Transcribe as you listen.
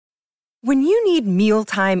When you need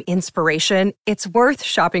mealtime inspiration, it's worth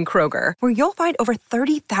shopping Kroger, where you'll find over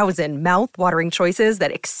 30,000 mouth-watering choices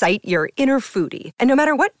that excite your inner foodie. And no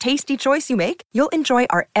matter what tasty choice you make, you'll enjoy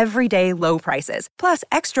our everyday low prices, plus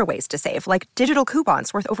extra ways to save, like digital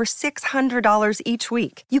coupons worth over $600 each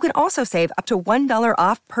week. You can also save up to $1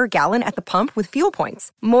 off per gallon at the pump with fuel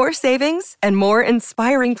points. More savings and more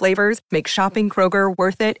inspiring flavors make shopping Kroger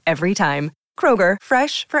worth it every time. Kroger,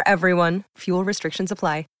 fresh for everyone. Fuel restrictions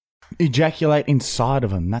apply. Ejaculate inside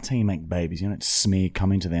of them. That's how you make babies. You don't smear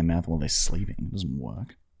cum into their mouth while they're sleeping. It doesn't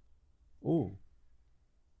work. Ooh.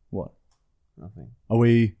 What? Nothing. Are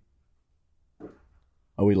we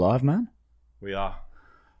live, man? We are.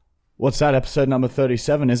 What's that? Episode number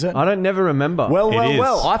 37, is it? I don't never remember. Well, It is.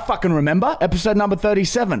 I fucking remember. Episode number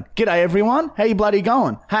 37. G'day, everyone. How you bloody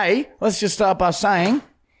going? Hey, let's just start by saying...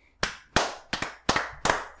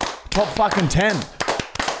 Top fucking 10.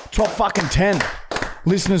 Top fucking 10.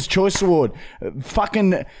 Listener's Choice Award.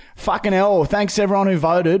 Fucking hell. Thanks to everyone who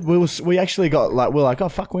voted. We actually got we're like, oh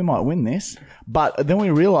fuck, we might win this. But then we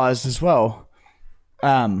realised as well,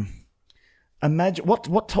 imagine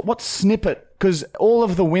what snippet, because all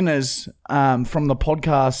of the winners from the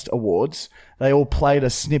podcast awards, they all played a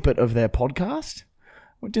snippet of their podcast.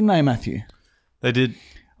 Didn't they, Matthew? They did.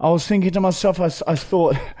 I was thinking to myself, I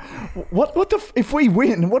thought, if we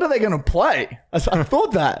win, what are they going to play? I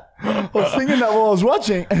thought that. I was thinking that while I was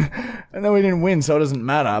watching, and then we didn't win, so it doesn't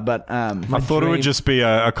matter. But I thought it would just be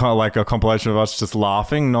a compilation of us just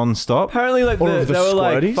laughing non-stop. Apparently, like Or they the were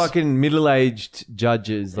like squirties. fucking middle-aged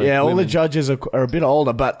judges. Like yeah, all the women. judges are a bit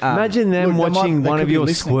older. But Imagine them look, watching they one could of be your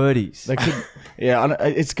listening. squirties. They could. Yeah,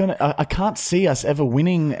 it's gonna. I can't see us ever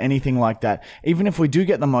winning anything like that. Even if we do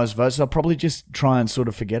get the most votes, they'll probably just try and sort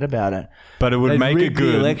of forget about it. But it would They'd make it rig the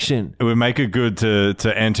good. election. It would make it good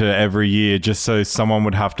to enter every year, just so someone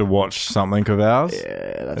would have to watch something of ours.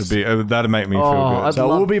 Yeah, That'd make me feel I'd good. So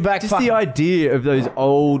love- we'll be back Just fu- the idea of those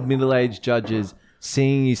old middle-aged judges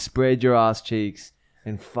seeing you spread your ass cheeks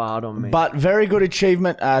and fart on me. But very good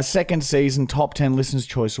achievement. Second season, top 10 Listeners'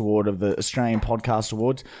 Choice Award of the Australian Podcast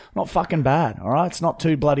Awards. Not fucking bad, all right? It's not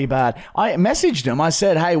too bloody bad. I messaged him. I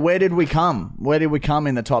said, hey, where did we come? Where did we come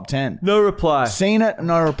in the top 10? no reply. Seen it,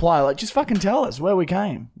 no reply. Like, just fucking tell us where we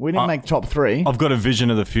came. We didn't make top 3. I've got a vision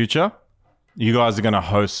of the future. You guys are going to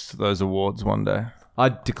host those awards one day.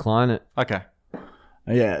 I'd decline it. Okay.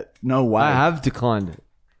 Yeah, no way. I have declined it.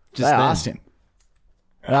 They Just then. asked him.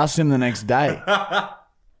 I asked him the next day.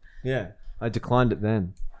 Yeah, I declined it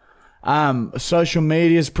then. Social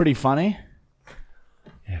media is pretty funny.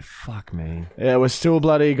 Yeah, fuck me. Yeah, we're still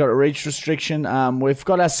bloody got a reach restriction. We've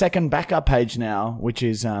got our second backup page now, which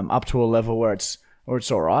is up to a level where it's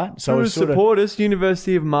all right. So To we're sort of, support us,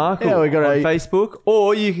 University of Markle Yeah, we got on a- Facebook,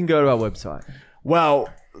 or you can go to our website. well,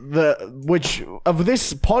 which of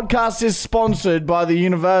this podcast is sponsored by the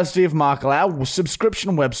University of Markle, our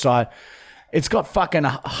subscription website. It's got fucking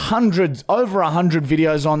over 100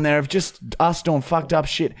 videos on there of just us doing fucked up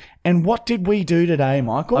shit. And what did we do today,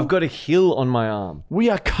 Michael? I've got a hill on my arm. We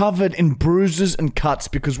are covered in bruises and cuts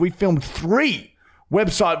because we filmed 3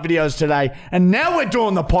 website videos today, and now we're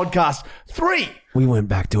doing the podcast. 3. We went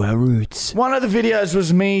back to our roots. One of the videos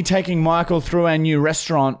was me taking Michael through our new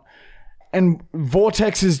restaurant, and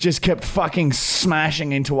vortexes just kept fucking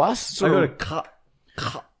smashing into us. I got a cut.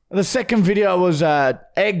 The second video was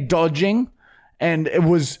egg dodging, and it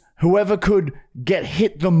was whoever could get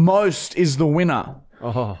hit the most is the winner.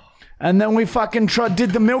 Oh, And then we fucking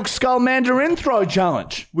did the milk skull mandarin throw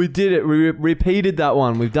challenge. we did it. We repeated that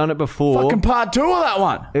one. We've done it before. Fucking part 2 of that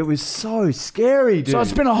one. It was so scary, dude. So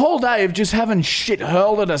it's been a whole day of just having shit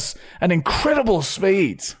hurled at us at incredible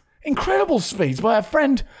speeds. Incredible speeds by a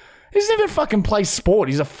friend. He doesn't even fucking play sport.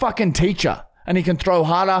 He's a fucking teacher. And he can throw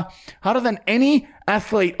harder than any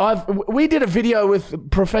athlete. We did a video with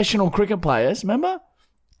professional cricket players, remember?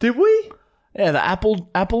 Did we? Yeah, the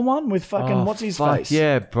Apple one with fucking, what's his fuck, face?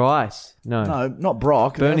 Yeah, Bryce. No. No, not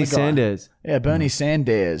Brock. the Bernie other guy. Sanders. Yeah, Bernie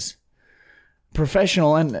Sanders.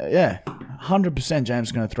 Professional and, 100%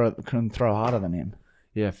 James can throw harder than him.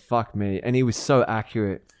 Yeah, fuck me. And he was so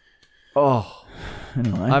accurate. Oh,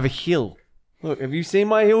 Anyway. I have a hill. Look, have you seen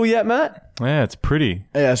my hill yet, Matt? Yeah, it's pretty.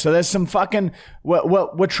 Yeah, so there's some fucking...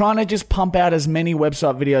 We're trying to just pump out as many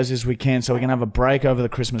website videos as we can so we can have a break over the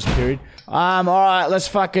Christmas period. All right, let's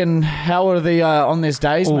fucking... How are the on this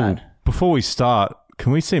days, Ooh, man? before we start,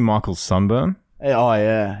 can we see Michael's sunburn? Oh,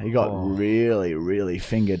 yeah. He got really, really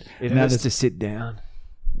fingered. It Now hurts there's- to sit down.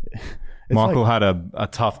 Michael had a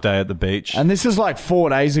tough day at the beach. And this is like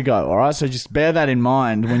 4 days ago, all right? So just bear that in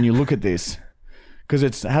mind when you look at this. Because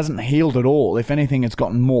it hasn't healed at all. If anything, it's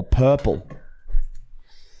gotten more purple.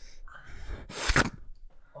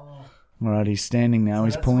 All right, he's standing now.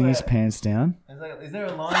 He's pulling his pants down. Is there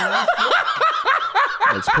a line there?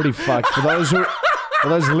 It's pretty fucked. For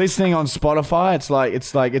those listening on Spotify, it's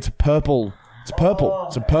purple. It's purple.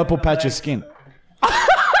 It's a purple patch of skin.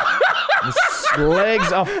 His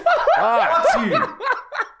legs are fucked.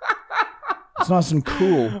 It's nice and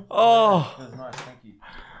cool. Oh. That was nice, thank you.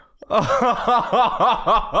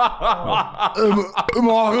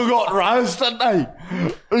 Michael got roasted, mate.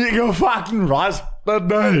 You got fucking roasted,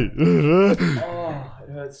 mate. It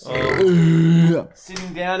hurts.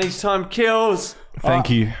 Sitting down each time kills. Thank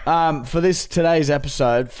you. For today's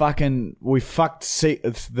episode, we fucked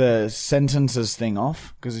the sentences thing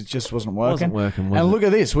off because it just wasn't working. And look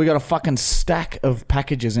at this, we got a fucking stack of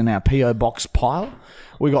packages in our PO box pile.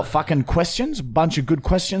 We got fucking questions, a bunch of good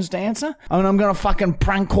questions to answer. I mean, I'm gonna fucking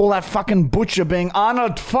prank call that fucking butcher being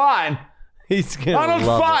Arnold Fine. He's gonna Arnold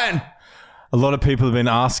love Fine. it. A lot of people have been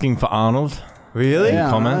asking for Arnold. Really? In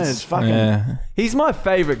Yeah, comments. it's fucking. Yeah. He's my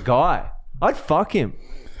favorite guy. I'd fuck him.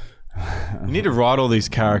 You need to write all these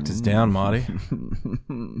characters down, Marty.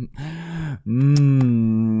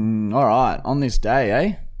 All right, on this day,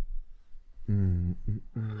 eh?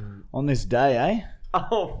 On this day, eh?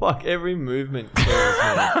 Oh, fuck. Every movement kills me.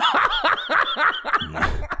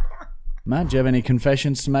 Matt, do you have any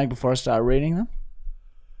confessions to make before I start reading them?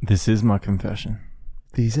 This is my confession.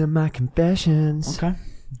 These are my confessions. Okay.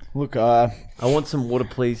 Look, I want some water,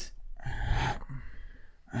 please.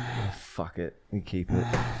 Oh, fuck it. You keep it.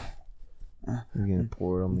 You're going to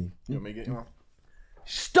pour it on me. You want me to get you one?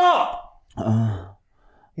 Stop!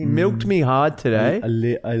 He milked me hard today. I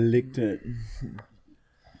licked it.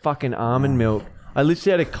 Fucking almond milk. I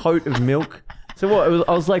literally had a coat of milk. So what?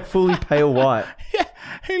 I was like fully pale white. Yeah,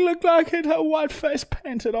 he looked like he'd had a white face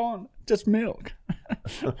painted on. Just milk.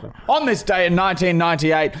 On this day in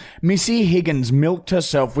 1998, Missy Higgins milked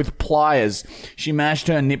herself with pliers. She mashed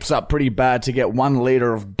her nips up pretty bad to get 1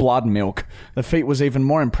 litre of blood milk. The feat was even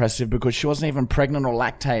more impressive because she wasn't even pregnant or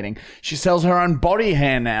lactating. She sells her own body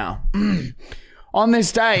hair now. On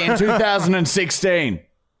this day in 2016.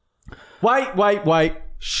 Wait.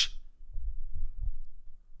 Shh.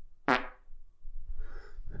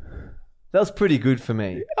 That was pretty good for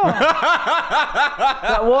me.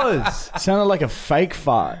 That was. Sounded like a fake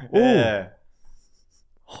fart. Yeah.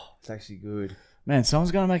 It's actually good. Man,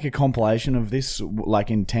 someone's going to make a compilation of this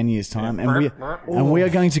like in 10 years' time, and we are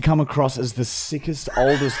going to come across as the sickest,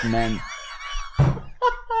 oldest men.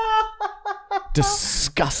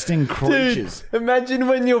 Disgusting creatures. Dude, imagine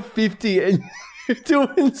when you're 50 and you're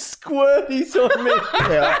doing squirties on me.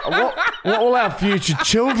 Yeah, what will our future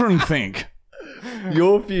children think?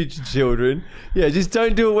 Your future children. Yeah, just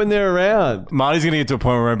don't do it when they're around. Marty's going to get to a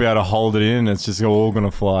point where we won't be able to hold it in. It's just all going to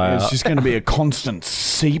fly It's out. just going to be a constant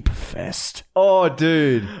seep fest. Oh,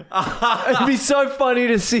 dude. It'd be so funny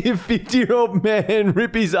to see a 50-year-old man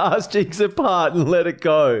rip his ass cheeks apart and let it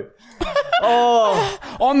go. Oh.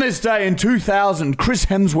 On this day in 2000, Chris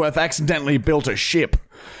Hemsworth accidentally built a ship.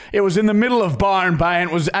 It was in the middle of Byron Bay and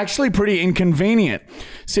it was actually pretty inconvenient.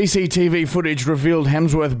 CCTV footage revealed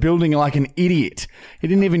Hemsworth building like an idiot. He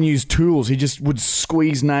didn't even use tools. He just would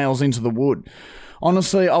squeeze nails into the wood.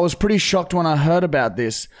 Honestly, I was pretty shocked when I heard about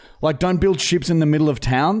this. Like, don't build ships in the middle of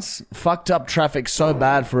towns. Fucked up traffic so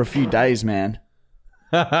bad for a few days, man.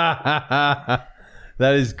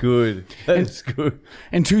 That is good. That is good.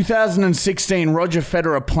 In 2016, Roger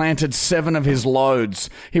Federer planted 7 of his loads.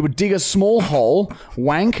 He would dig a small hole,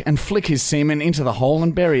 wank, and flick his semen into the hole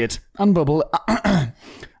and bury it.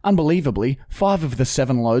 Unbelievably, 5 of the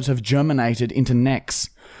 7 loads have germinated into necks.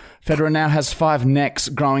 Federer now has 5 necks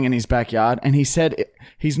growing in his backyard, and he said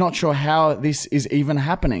he's not sure how this is even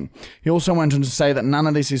happening. He also went on to say that none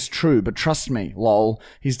of this is true, but trust me, lol,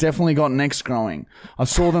 he's definitely got necks growing. I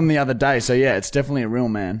saw them the other day, so yeah, it's definitely a real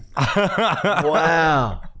man.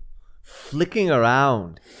 Wow. Flicking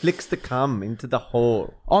around. Flicks the cum into the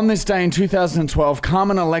hole. On this day in 2012,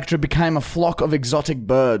 Carmen Electra became a flock of exotic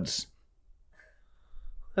birds.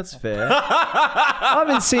 That's fair. I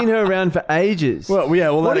haven't seen her around for ages. Well,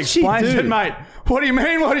 yeah, well, What that did she explains do? it, mate. What do you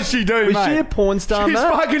mean, what did she do, Was mate? she a porn star, She's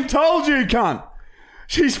Matt? fucking told you, cunt.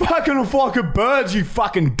 She's fucking a flock of birds, you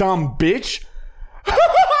fucking dumb bitch.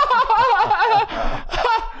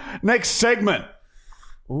 Next segment.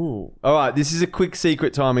 Ooh. All right, this is a quick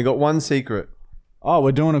secret time. We got one secret. Oh,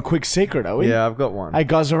 we're doing a quick secret, are we? Yeah, I've got one. Hey,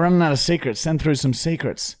 guys, we're running out of secrets. Send through some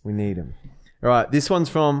secrets. We need them. All right, this one's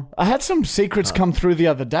from I had some secrets come through the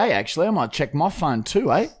other day, actually. I might check my phone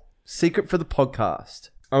too, eh? Secret for the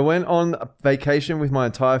Podcast. I went on a vacation with my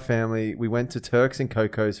entire family. We went to Turks and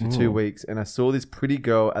Caicos for 2 weeks, and I saw this pretty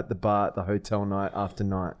girl at the bar at the hotel night after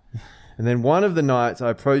night. And then one of the nights,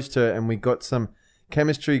 I approached her, and we got some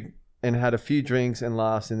chemistry and had a few drinks and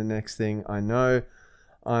laughs, and the next thing I know,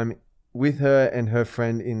 I'm with her and her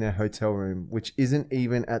friend in their hotel room, which isn't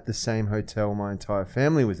even at the same hotel my entire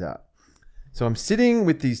family was at. So I'm sitting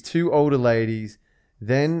with these two older ladies.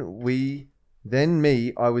 Then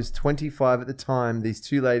me, I was 25 at the time. These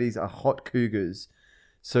two ladies are hot cougars.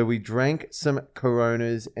 So we drank some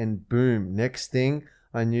Coronas and boom, next thing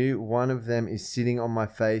I knew, one of them is sitting on my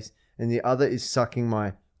face and the other is sucking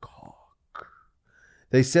my cock.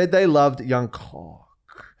 They said they loved young cock.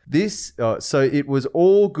 So it was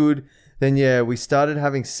all good. Then yeah, we started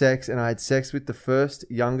having sex and I had sex with the first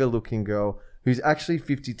younger looking girl who's actually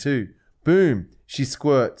 52. Boom, she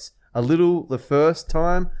squirts. A little the first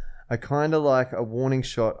time, I kind of like a warning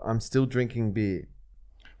shot. I'm still drinking beer.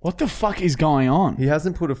 What the fuck is going on? He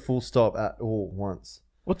hasn't put a full stop at all once.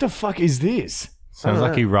 What the fuck is this? Sounds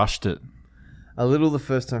like he rushed it. A little the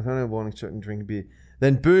first time, kind of a warning shot and drink beer.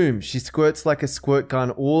 Then boom, she squirts like a squirt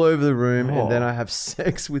gun all over the room, and then I have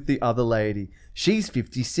sex with the other lady. She's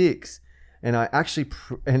 56, and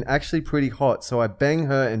actually pretty hot. So I bang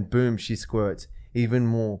her, and boom, she squirts even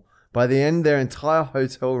more. By the end, their entire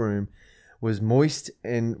hotel room was moist,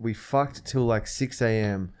 and we fucked till like 6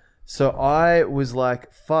 a.m. So I was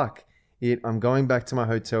like, fuck it, I'm going back to my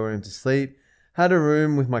hotel room to sleep. Had a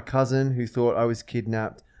room with my cousin who thought I was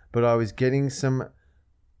kidnapped, but I was getting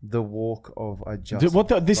the walk of I just...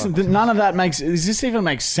 None of that makes... Does this even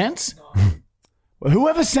make sense?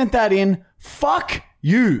 Whoever sent that in, fuck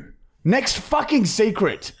you. Next fucking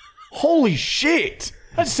secret. Holy shit.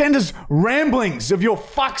 Let's send us ramblings of your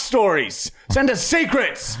fuck stories. Send us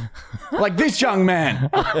secrets. Like this young man.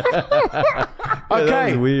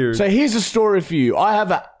 Okay, weird. So here's a story for you.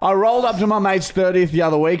 I rolled up to my mate's 30th the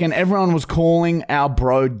other week and everyone was calling our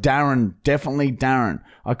bro Darren. Definitely Darren.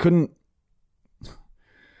 I couldn't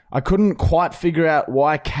quite figure out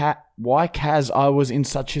why Kaz I was in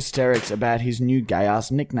such hysterics about his new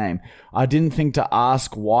gay-ass nickname. I didn't think to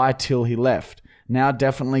ask why till he left. Now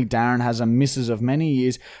definitely Darren has a missus of many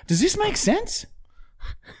years. Does this make sense?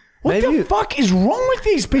 What the fuck is wrong with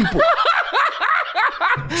these people?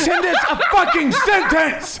 Send us a fucking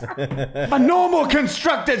sentence! A normal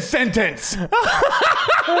constructed sentence!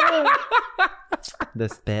 The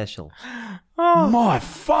special. My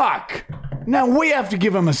fuck! Now we have to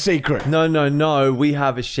give him a secret. No. We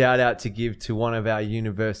have a shout out to give to one of our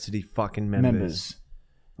university fucking members.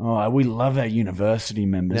 Oh, we love our university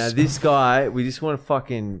members. Now this guy, we just want to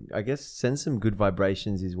fucking, I guess, send some good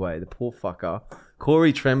vibrations his way. The poor fucker.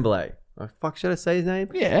 Corey Tremblay. Oh, fuck, should I say his name?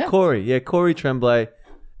 Yeah. Corey. Yeah, Corey Tremblay.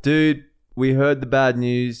 Dude, we heard the bad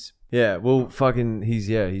news. Yeah, well, fucking, he's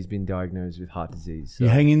been diagnosed with heart disease. So. You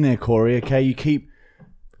hang in there, Corey, okay? You keep...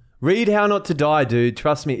 Read How Not to Die, dude.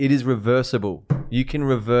 Trust me, it is reversible. You can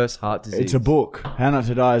reverse heart disease. It's a book. How Not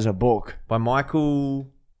to Die is a book. By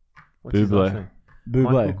Michael... What's his Bublé. last name?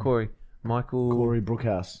 Bublé. Corey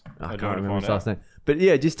Brookhouse. I can't remember his last name. But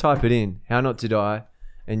yeah, just type it in. How Not to Die.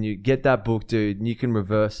 And you get that book, dude, and you can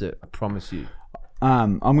reverse it. I promise you.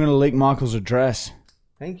 I'm going to leak Michael's address.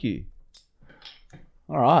 Thank you.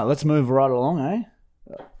 All right, let's move right along, eh?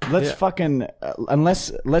 Let's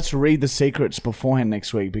let's read the secrets beforehand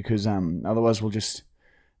next week because otherwise we'll just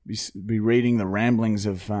be reading the ramblings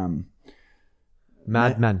of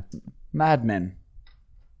Madman. Madmen.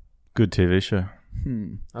 Good TV show.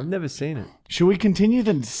 I've never seen it. Should we continue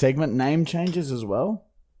the segment name changes as well?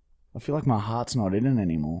 I feel like my heart's not in it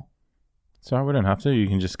anymore. Sorry, we don't have to. You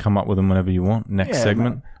can just come up with them whenever you want. Next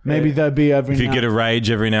segment. Maybe they'll be every If you get a rage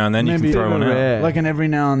every now and then, you can throw one out. Yeah. like an every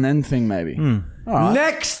now and then thing, maybe. All right.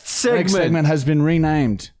 Next segment. Next segment has been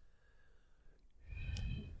renamed.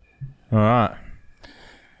 All right.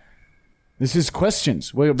 This is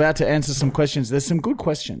questions. We're about to answer some questions. There's some good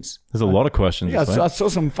questions. There's a lot of questions. Yeah, this I week. saw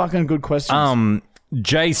some fucking good questions.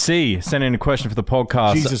 JC sent in a question for the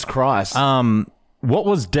podcast. Jesus Christ. What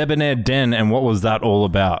was Debonair Den and what was that all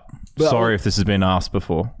about? Well, Sorry if this has been asked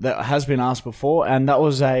before. That has been asked before, and that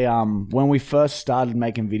was a when we first started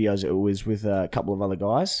making videos, it was with a couple of other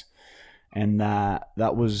guys, and that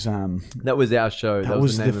was That was our show. That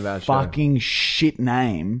was the name of our show. fucking shit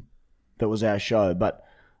name. That was our show, but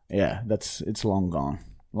yeah, it's long gone,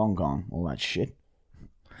 all that shit.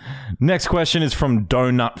 Next question is from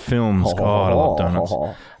Donut Films. God, I love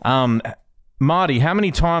donuts. Marty, how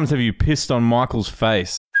many times have you pissed on Michael's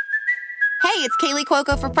face? Hey, it's Kaylee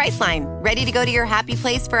Cuoco for Priceline. Ready to go to your happy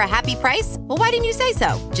place for a happy price? Well, why didn't you say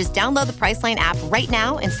so? Just download the Priceline app right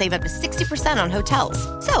now and save up to 60% on hotels.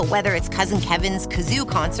 So whether it's Cousin Kevin's Kazoo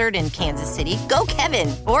Concert in Kansas City, go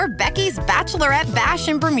Kevin, or Becky's Bachelorette Bash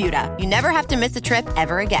in Bermuda, you never have to miss a trip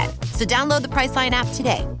ever again. So download the Priceline app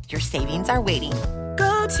today. Your savings are waiting.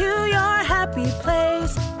 Go to your happy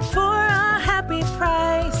place for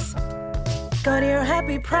Go to your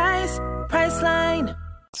happy price, Priceline.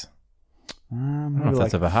 I don't know if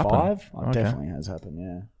that's ever happened. 5? It definitely has happened,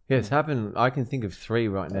 yeah. Yeah, it's happened. I can think of 3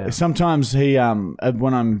 right now. Sometimes he,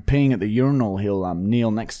 when I'm peeing at the urinal, he'll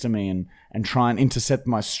kneel next to me and try and intercept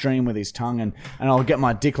my stream with his tongue, and I'll get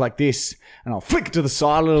my dick like this, and I'll flick it to the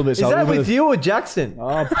side a little bit. Is that with you or Jackson?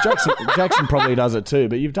 Oh, Jackson probably does it too,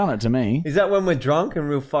 but you've done it to me. Is that when we're drunk and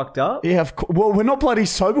real fucked up? Yeah, well, we're not bloody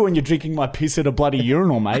sober when you're drinking my piss at a bloody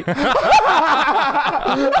urinal, mate.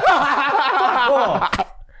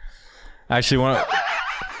 Actually, Why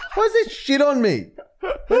is there shit on me?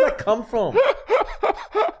 Where'd that come from?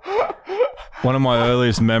 one of my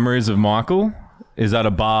earliest memories of Michael is at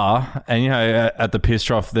a bar, and at the piss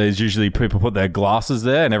trough, there's usually people put their glasses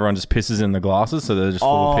there, and everyone just pisses in the glasses, so they're just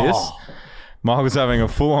full of piss. Michael's having a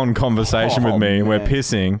full-on conversation with me, and we're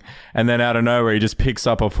pissing, and then out of nowhere, he just picks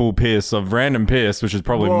up a full piss of random piss, which is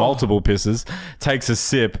probably multiple pisses, takes a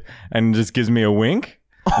sip, and just gives me a wink,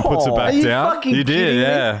 and puts it back Are you down. fucking You did, kidding me?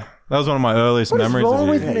 yeah. That was one of my earliest memories wrong of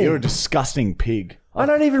you. with Yeah, me? you're a disgusting pig. I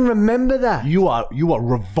don't even remember that. You are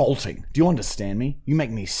revolting. Do you understand me? You make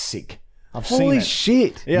me sick. I've seen Holy it.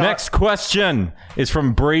 shit. Yeah, Next question is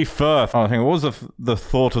from Bree Firth. I think, what was the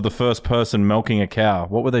thought of the first person milking a cow?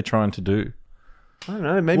 What were they trying to do? I don't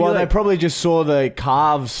know. Maybe Well, they like, probably just saw the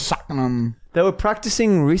calves sucking them, they were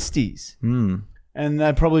practicing wristies. and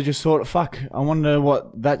they probably just thought, "Fuck, I wonder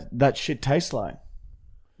what that shit tastes like."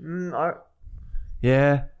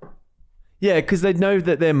 Yeah. Yeah, because they know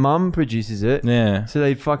that their mum produces it. Yeah. So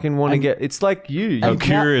they fucking want to get... It's like you. I'm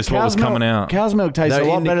curious what was coming out. Cow's milk tastes They're a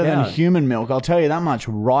lot in the better than cows. human milk. I'll tell you that much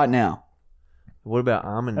right now. What about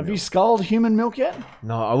almond Have you milk? sculled human milk yet?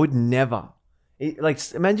 No, I would never.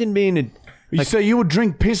 Imagine being a... So you would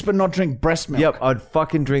drink piss but not drink breast milk? Yep, I'd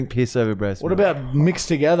fucking drink piss over breast What milk. about mixed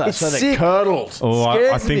together It's so they're sick. curdled? Oh, I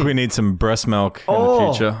Scares think me. we need some breast milk in the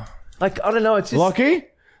Oh. future. Like, I don't know, it's just...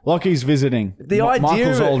 Lockie's visiting. The idea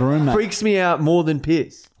Michael's of old it roommate. freaks me out more than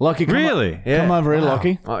piss. Lockie, come Really? Yeah. Come over here,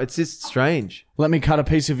 Lockie. Oh, it's just strange. Let me cut a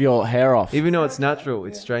piece of your hair off. Even though it's natural,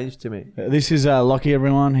 it's strange to me. This is Lockie,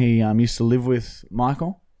 everyone. He used to live with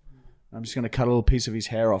Michael. I'm just going to cut a little piece of his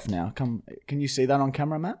hair off now. Can you see that on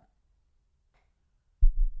camera, Matt?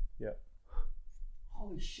 Yep.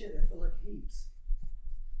 Holy shit, I feel like heaps.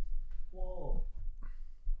 Whoa.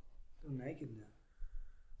 I'm naked now.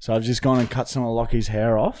 So I've just gone and cut some of Lockie's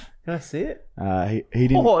hair off. Can I see it? He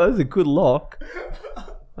didn't Oh, that was a good lock.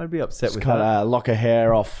 I'd be upset just with cut that. a lock of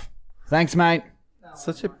hair off. Thanks, mate.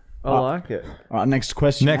 Such a... I like it. All right, next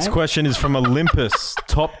question. Next mate. question is from Olympus.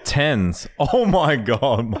 Top 10s. Oh my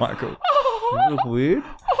God, Michael. It look weird.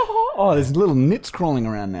 Oh, there's little nits crawling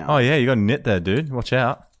around now. Oh yeah, you got a knit there, dude. Watch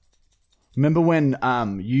out. Remember when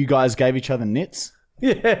you guys gave each other nits?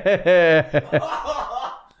 Yeah.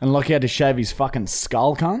 And Lockie had to shave his fucking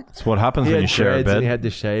skull, cunt? That's what happens He when had you share a dreads and he bed. had to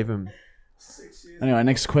shave him. Anyway,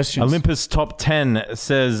 next question. Olympus Top 10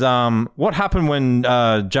 says, what happened when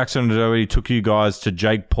Jackson and Joey took you guys to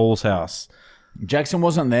Jake Paul's house? Jackson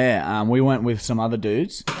wasn't there. We went with some other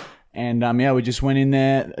dudes. And we just went in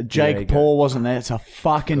there. Jake you Paul wasn't there. It's a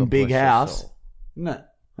fucking big bless your house. soul. No.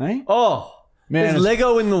 Eh? Oh, Man, there's it's-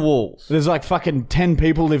 Lego in the walls. There's like fucking 10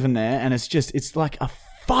 people living there. And it's like a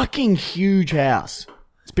fucking huge house.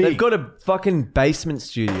 It's big. They've got a fucking basement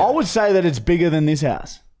studio. I would say that it's bigger than this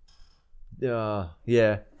house.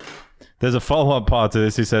 Yeah. There's a follow-up part to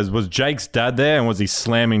this. He says, was Jake's dad there and was he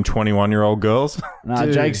slamming 21-year-old girls? No,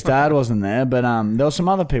 Dude. Jake's dad wasn't there, but there were some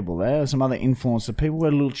other people there, some other influencer people. We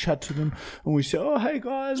had a little chat to them, and we said, "Oh, hey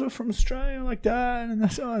guys, we're from Australia," like that. And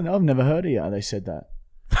that's, "Oh, I've never heard of you." They said that.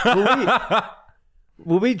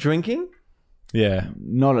 Were we drinking? Yeah.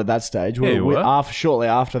 Not at that stage. Yeah, you were. Shortly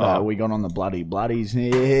after that, Oh. we got on the bloodies.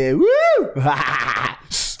 Yeah, woo!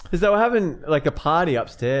 Because they were having like a party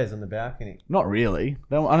upstairs on the balcony. Not really.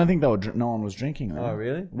 I don't think they were. No one was drinking. Though. Oh,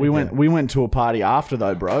 really? We went to a party after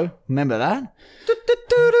though, bro. Remember that?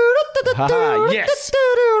 Haha, yes.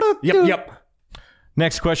 Yep.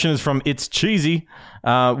 Next question is from It's Cheesy.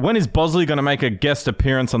 When is Bosley going to make a guest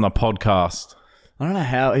appearance on the podcast? I don't know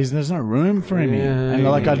how. There's no room for him here. And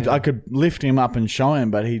I could lift him up and show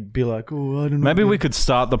him, but he'd be like, "Oh, I don't know." Maybe we could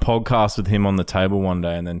start the podcast with him on the table one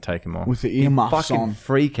day and then take him off. with the earmuffs Fucking on.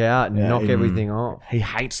 freak out and knock everything off. He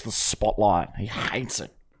hates the spotlight. He hates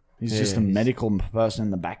it. He's just a medical person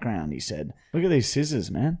in the background, he said. Look at these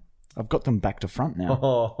scissors, man. I've got them back to front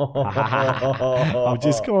now. I've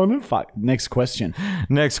just gone, fuck. Next question.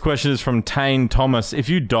 Next question is from Tane Thomas. If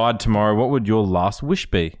you died tomorrow, what would your last wish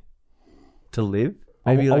be? To live?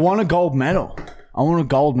 I Maybe like, want a gold medal. I want a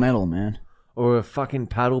gold medal, man. or a fucking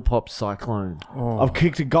paddle pop cyclone. I've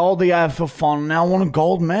kicked a goldie out for fun. Now I want a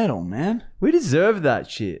gold medal, man. We deserve that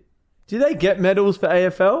shit. Do they get medals for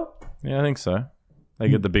AFL? Yeah, I think so. They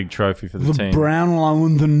get the big trophy for the team. Brownlow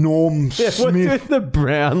and the Norm What's Smith. with the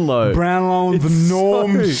Brownlow? Brownlow and the It's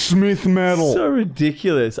Norm so- Smith medal. So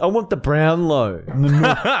ridiculous. I want the Brownlow.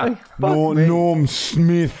 Norm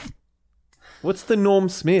Smith. What's the Norm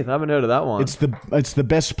Smith? I haven't heard of that one. It's the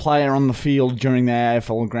best player on the field during the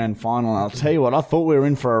AFL Grand Final. I'll tell you what, I thought we were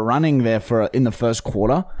in for a running there in the first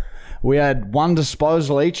quarter. We had one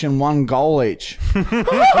disposal each and one goal each.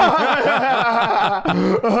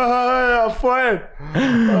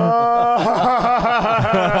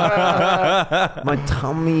 My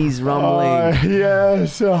tummy's rumbling. Yeah,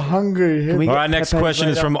 so hungry. Can we All get right, next Pepe's question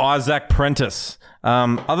is later? from Isaac Prentice.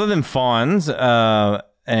 Other than fines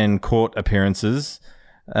and court appearances,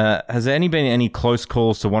 has there been any close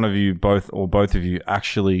calls to one of you, both of you,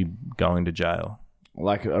 actually going to jail?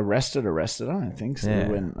 Like arrested, I don't think so.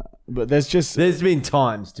 Yeah. But there's been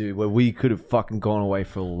times, dude, where we could have fucking gone away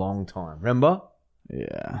for a long time. Remember?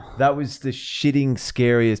 yeah. That was the shitting,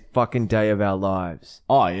 scariest fucking day of our lives.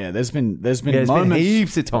 Oh yeah, there's been There's moments been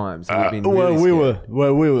heaps of times that we've been where really we scared.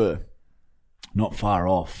 were not far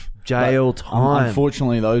off. Jail But, time.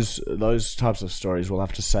 unfortunately, those types of stories we'll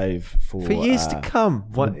have to save for years to come.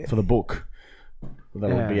 for the book that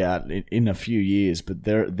will be Yeah. out in a few years. But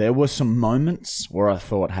there were some moments where I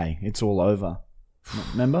thought, hey, it's all over.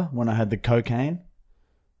 Remember when I had the cocaine?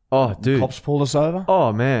 Oh, dude. Cops pulled us over.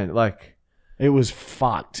 Oh, man. Like, It was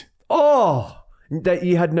fucked. that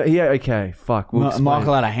you had no. Yeah, okay. Fuck. We'll explain.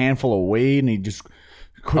 Michael had a handful of weed and he just I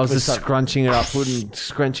was quickly just started scrunching it up,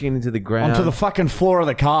 scrunching it into the ground. onto the fucking floor of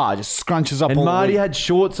the car, just scrunches up and all the Marty weed. had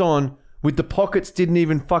shorts on with the pockets didn't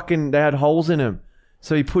even fucking. They had holes in them,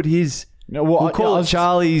 so he put his. No, well, we'll call I it was-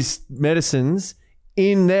 Charlie's medicines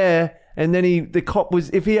in there, and then the cop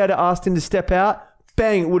was. If he had asked him to step out,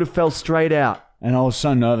 bang, it would have fell straight out. And I was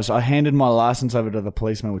so nervous. I handed my license over to the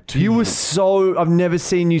policeman with 2 You were minutes. so. I've never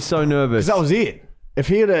seen you so nervous. 'Cause that was it. If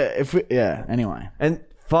he had anyway. And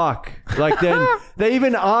fuck, like then they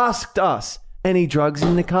even asked us, any drugs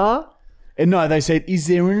in the car? And no, they said, is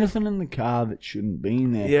there anything in the car that shouldn't be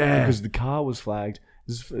in there? Yeah. Because the car was flagged.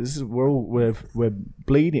 This is we're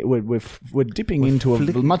bleeding. We're dipping into a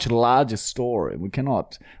much larger story. We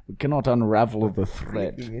cannot unravel the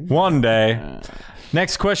thread. One day.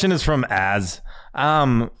 Next question is from Az.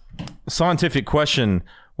 Scientific question.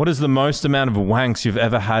 What is the most amount of wanks you've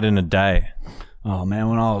ever had in a day? Oh man,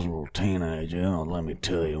 when I was a little teenager, let me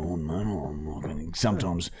tell you one, man.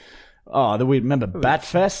 Sometimes. Oh, we remember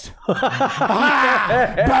Batfest?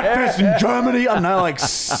 Batfest in Germany. I don't know, like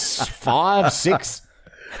 5, 6.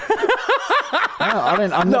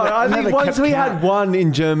 I think once we had one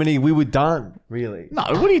in Germany, we were done. Really? No,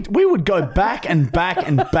 we would go back and back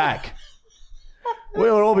and back. We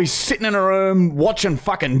would all be sitting in a room watching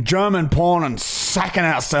fucking German porn and sacking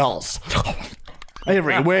ourselves.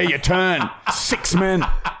 Everywhere you turn, 6 men.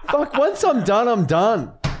 Fuck. Once I'm done, I'm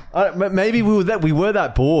done. Maybe we were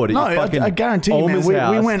that bored. At No, your fucking I guarantee you, man, Oma's we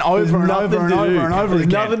house. went over There's and nothing over and to over do. and over There's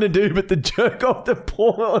again. nothing to do but to jerk off the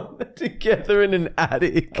porn together in an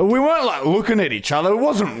attic. We weren't like looking at each other. It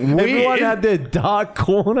wasn't weird. Everyone had their dark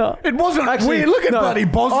corner. It wasn't weird. Look at bloody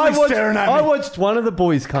Bosley staring at me. I watched one of the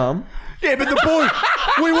boys come. Yeah, but the boy,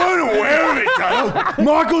 we weren't aware of each other.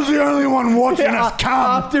 Michael's the only one watching us come.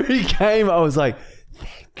 After he came, I was like,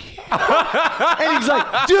 thank you. And he's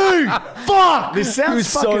like, dude, fuck. This sounds he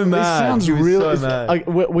was fucking, so mad. This sounds He was real. so mad. Like,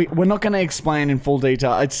 we're not going to explain in full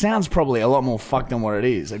detail. It sounds probably a lot more fucked than what it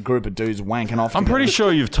is. A group of dudes wanking off. I'm pretty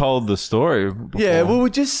sure you've told the story before. Yeah, well, we're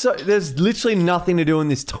just so, there's literally nothing to do in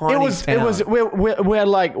this tiny town. We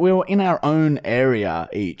were in our own area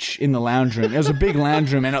each in the lounge room. It was a big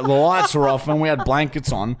lounge room and the lights were off and we had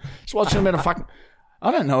blankets on. Just watching a bit of fucking.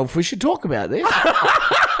 I don't know if we should talk about this.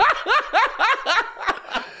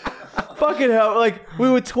 Fucking hell, like, we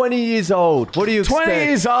were 20 years old. What do you 20 expect?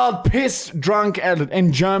 years old, pissed, drunk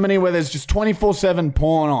in Germany where there's just 24/7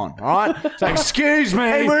 porn on, all right? So, excuse me.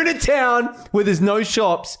 And we're in a town where there's no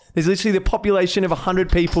shops. There's literally the population of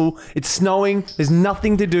 100 people. It's snowing. There's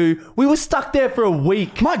nothing to do. We were stuck there for a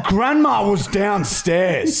week. My grandma was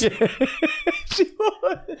downstairs. She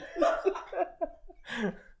was.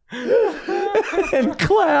 And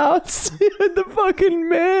Klaus, the fucking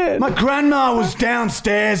man. My grandma was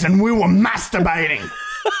downstairs and we were masturbating.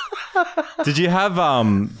 Did you have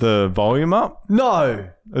the volume up? No.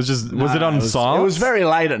 It was just was it on It silence? was very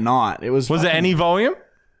late at night. It was. Was there any volume?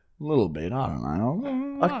 A little bit. I don't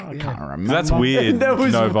know. I can't remember. That's weird. There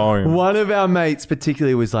was no volume. one of our mates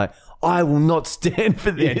particularly was like, I will not stand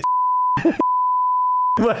for this.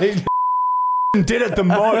 Wait. Did it the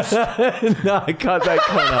most. No, cut that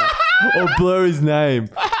cunt up. Or blur his name.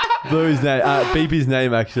 Blur his name. Beep his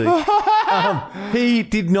name, actually. He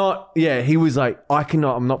did not. Yeah, he was like,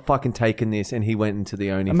 I'm not fucking taking this, and he went into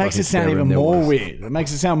the only. It makes fucking it sound spare even room there more was. weird. It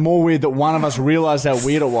makes it sound more weird that one of us realised how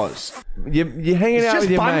weird it was. You're hanging out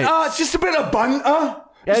with your mates. It's just a bit of bunter.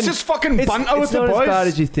 It's And just fucking bunter with it's the not boys. as bad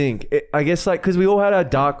as you think. I guess like because we all had our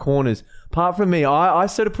dark corners. Apart from me, I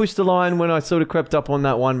sort of pushed the line when I sort of crept up on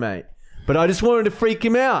that one mate, but I just wanted to freak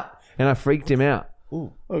him out, and I freaked him out.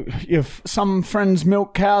 If some friends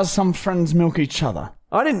milk cows, some friends milk each other.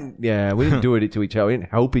 I didn't. Yeah, we didn't do it to each other. We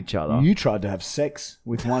didn't help each other. You tried to have sex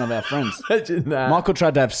with one of our friends. Imagine that. Michael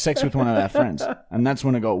tried to have sex with one of our friends, and that's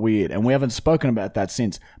when it got weird. And we haven't spoken about that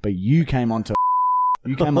since. But you came onto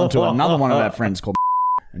another one of our friends called,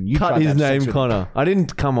 and you tried Cut to his have sex name, with him. Connor. I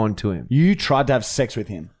didn't come on to him. You tried to have sex with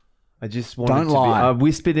him. I just wanted Don't to lie. I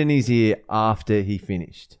whispered in his ear after he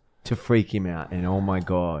finished to freak him out, and oh my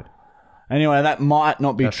god. Anyway, that might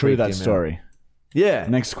not be That true. freaked That him story. Yeah,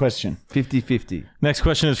 Next question, 50-50. Next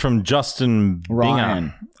question is from Justin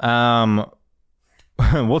Ryan. Binger.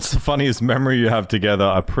 What's the funniest memory you have together?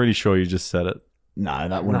 I'm pretty sure you just said it. No,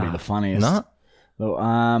 that wouldn't be the funniest. No?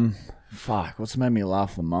 So, fuck. What's made me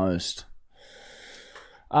laugh the most?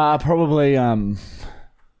 Probably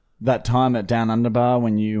that time at Down Under Bar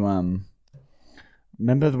when you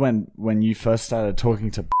remember when you first started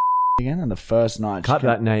talking to again, and the first night. Cut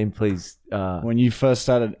that name, please. When you first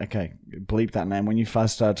started, okay, bleep that name. When you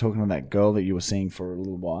first started talking to that girl that you were seeing for a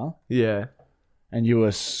little while, Yeah. and you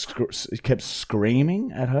were kept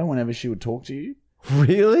screaming at her whenever she would talk to you.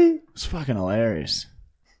 Really? It's fucking hilarious.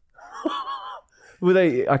 Were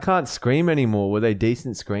they? I can't scream anymore. Were they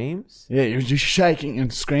decent screams? Yeah, you were just shaking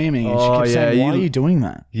and screaming, and she Oh, kept yeah, saying, "Why you- are you doing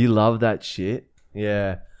that?" You love that shit.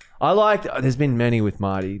 Yeah. I liked. There's been many with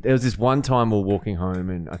Marty. There was this one time we were walking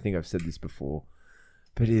home, and I think I've said this before,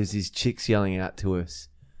 but it was these chicks yelling out to us,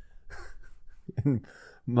 and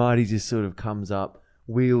Marty just sort of comes up,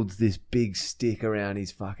 wields this big stick around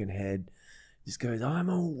his fucking head, just goes, "I'm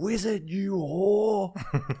a wizard, you whore."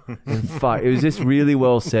 And fuck, it was just really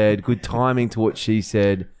well said. Good timing to what she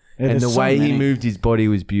said, Yeah, and the there's so way he many. moved his body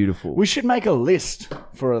was beautiful. We should make a list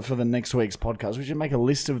for the next week's podcast. We should make a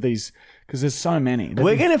list of these because there's so many.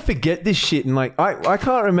 We're gonna forget this shit, and like I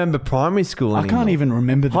can't remember primary school I anymore. can't even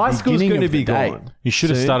remember the High school's beginning going to of the be day. gone. You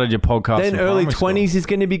should have Soon. started your podcast Then in early primary school. 20s is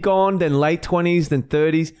going to be gone. Then late 20s. Then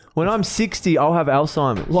 30s. When I'm 60, I'll have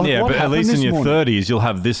Alzheimer's. Like, Yeah, what but at happened least in this your morning? 30s, you'll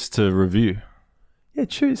have this to review. Yeah,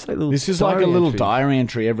 true. It's like little. This is like a diary little entry. diary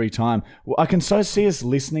entry every time. Well, I can so see us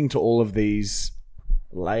listening to all of these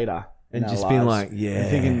later. And in our just being lives like, yeah. and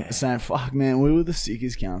thinking, saying, "Fuck, man, we were the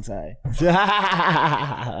sickest cunts, eh?"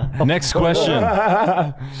 Next question.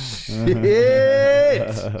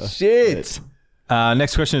 Shit.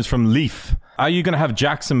 Next question is from Leaf. Are you going to have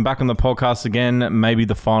Jackson back on the podcast again? Maybe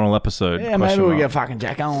the final episode? Yeah, maybe Question we mark. get fucking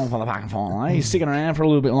Jack on for the fucking final. Eh? He's sticking around for a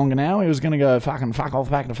little bit longer now. He was going to go fucking fuck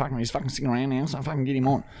off back to fucking. He's fucking sticking around now, so fucking get him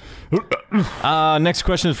on. Next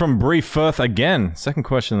question is from Bree Firth again. Second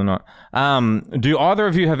question of the night. Do either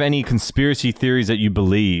of you have any conspiracy theories that you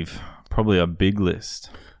believe? Probably a big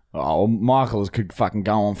list. Oh, Michael could fucking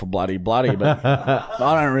go on for bloody, but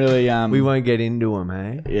I don't really. We won't get into them,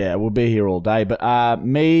 eh? Yeah, we'll be here all day. But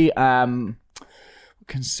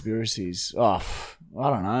conspiracies. Oh, I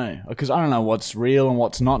don't know, because I don't know what's real and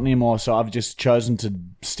what's not anymore. So I've just chosen to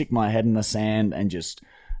stick my head in the sand and just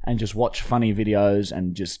watch funny videos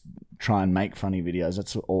and just try and make funny videos.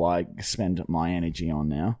 That's all I spend my energy on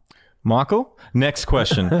now. Michael? Next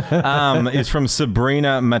question is from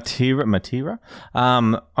Sabrina Matira.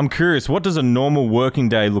 I'm curious, what does a normal working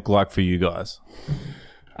day look like for you guys?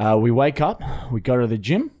 We wake up, we go to the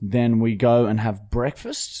gym, then we go and have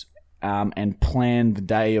breakfast and plan the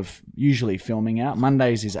day of usually filming out.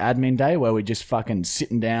 Mondays is admin day where we're just fucking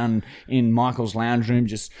sitting down in Michael's lounge room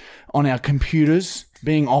just on our computers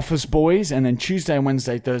being office boys. And then Tuesday,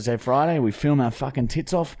 Wednesday, Thursday, Friday, we film our fucking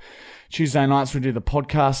tits off. Tuesday nights we do the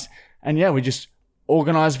podcast. And yeah, we just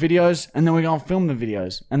organize videos and then we go and film the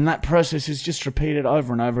videos. And that process is just repeated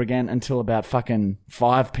over and over again until about fucking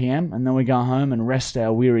 5 p.m. And then we go home and rest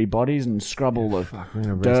our weary bodies and scrub all the we're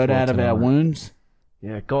gonna rest dirt well out of our tonight. wounds.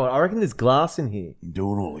 Yeah, God, I reckon there's glass in here.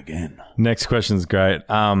 Do it all again. Next question is great.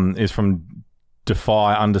 Is from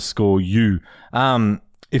Defy_you.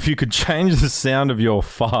 If you could change the sound of your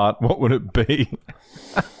fart, what would it be?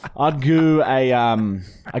 I'd do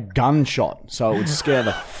a gunshot so it would scare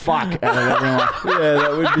the fuck out of everyone. Yeah,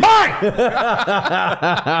 that would be.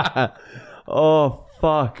 Oh,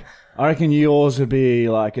 fuck. I reckon yours would be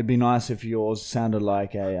like, it'd be nice if yours sounded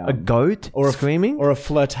like A goat or screaming? or a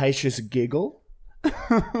flirtatious giggle.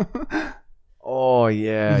 Oh,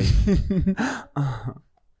 yeah.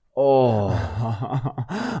 Oh.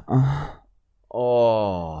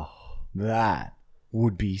 Oh. That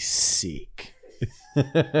would be sick.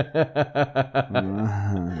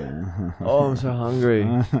 Oh, I'm so hungry.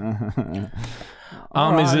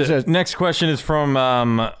 Next question is from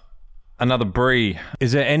another Bree.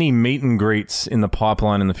 Is there any meet and greets in the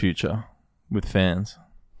pipeline in the future with fans?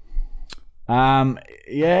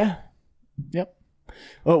 Yeah. Yep.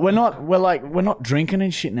 Well, we're not drinking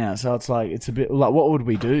and shit now, so it's a bit like, what would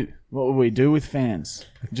we do? What would we do with fans?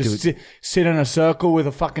 Just sit in a circle with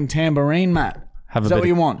a fucking tambourine, Matt. Is that what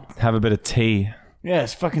you want? Have a bit of tea.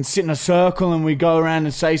 Yes, fucking sit in a circle and we go around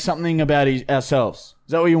and say something about ourselves.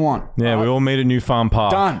 Is that what you want? Yeah, we all meet at New Farm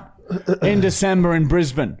Park. Done. In December in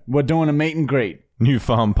Brisbane, we're doing a meet and greet New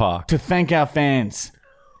Farm Park. to thank our fans.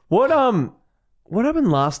 What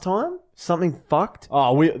happened last time? Something fucked?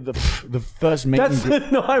 Oh, the first meet That's and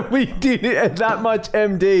greet. the night we did it, that much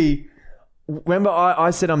MD. Remember,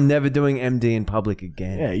 I said I'm never doing MD in public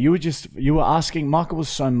again. Yeah, you were asking, Michael was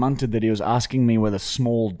so munted that he was asking me where the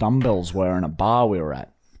small dumbbells were in a bar we were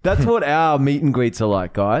at. That's what our meet and greets are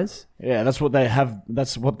like, guys. Yeah, that's what they have.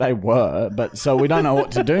 That's what they were. But so we don't know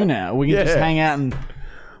what to do now. We can just hang out and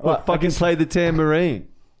Fucking play the tambourine.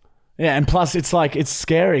 yeah. And plus, it's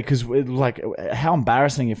scary because how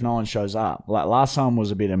embarrassing if no one shows up. Like last time was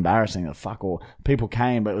a bit embarrassing. All people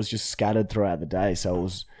came, but it was just scattered throughout the day. So it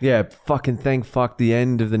was. Yeah, fucking thank fuck the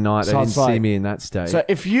end of the night they didn't see me in that state. So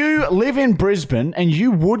if you live in Brisbane and you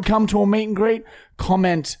would come to a meet and greet,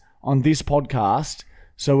 comment on this podcast.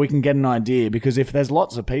 So we can get an idea, because if there's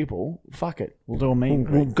lots of people, fuck it, we'll do a meet and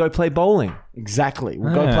greet. We'll go play bowling. Exactly,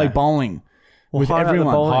 we'll go play bowling with hire out the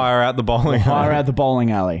everyone. bowling. Hire out the bowling. Hire out the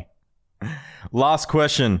bowling alley. Last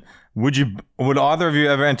question. Would either of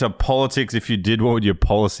you ever enter politics? If you did, what would your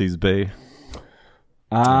policies be?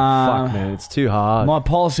 Fuck, man, it's too hard. My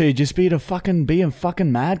policy would just be to fucking be a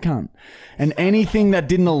fucking mad cunt, and anything that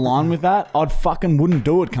didn't align with that, wouldn't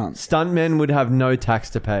do it, cunt. Stuntmen would have no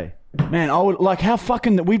tax to pay. Man, I would how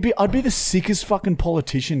fucking I'd be the sickest fucking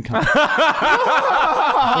politician, cunt.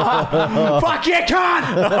 Fuck you, cunt!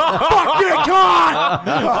 Fuck you,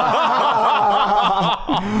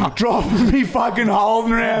 cunt! Dropping me fucking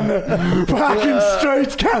holding around the fucking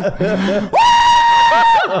streets, cunt.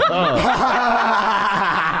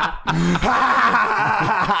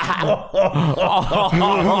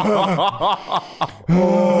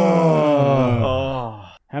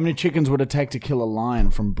 How many chickens would it take to kill a lion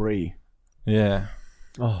from Brie? Yeah.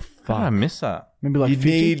 Oh, fuck. I miss that. Maybe like You 50?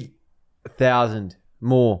 need 1,000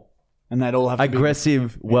 more. And they'd all have to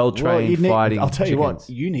Aggressive, be... well-trained fighting I'll tell you chickens. what,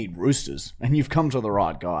 you need roosters, and you've come to the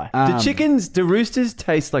right guy. Do roosters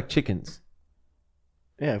taste like chickens?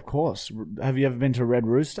 Yeah, of course. Have you ever been to Red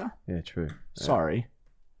Rooster? Yeah, true. Sorry.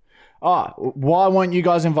 Oh, why weren't you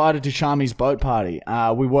guys invited to Shami's boat party?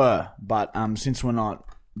 We were, but since we're not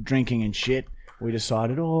drinking and shit, we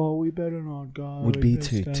decided, we better not go. Would We be better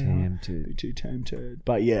too stay tempted. home. Be too tempted.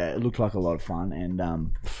 But yeah, it looked like a lot of fun, and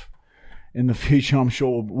in the future, I'm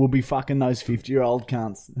sure we'll be fucking those 50-year-old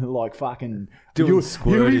cunts, like fucking Doing you'll be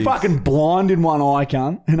squirties. fucking blind in one eye,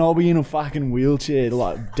 cunt, and I'll be in a fucking wheelchair,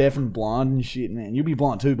 like deaf and blind and shit, man. You'll be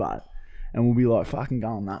blind too, bud, and we'll be like fucking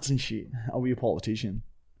going nuts and shit. I'll be a politician.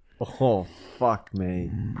 Oh, fuck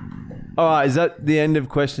me. All right, is that the end of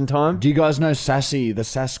question time? Do you guys know Sassy, the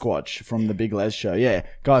Sasquatch from the Big Les Show? Yeah,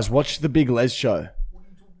 guys, watch the Big Les Show.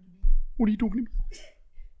 What are you talking about?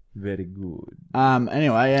 Very good.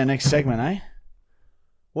 Anyway, yeah, next segment, eh?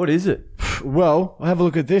 What is it? Well, have a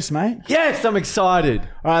look at this, mate. Yes, I'm excited.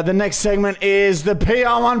 All right, the next segment is the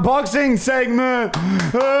PR1 boxing segment.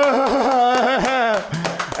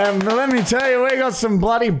 And let me tell you, we got some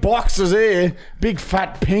bloody boxers here. Big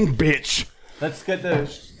fat pink bitch. Let's get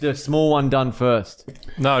the small one done first.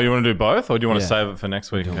 No, you want to do both, or do you want to Yeah. save it for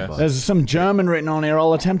next week? Okay. There's some German written on here.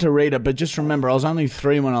 I'll attempt to read it, but just remember, I was only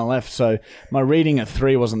 3 when I left, so my reading at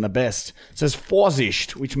 3 wasn't the best. It says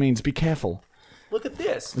Vorsicht, which means be careful. Look at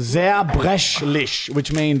this. Sehr brechlich,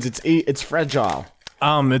 which means it's fragile.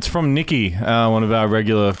 It's from Nikki, one of our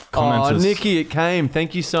regular commenters. Oh, Nikki, it came.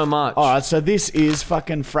 Thank you so much. All right, so this is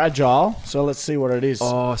fucking fragile. So let's see what it is.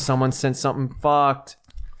 Oh, someone sent something fucked.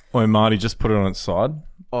 Wait, Marty, just put it on its side.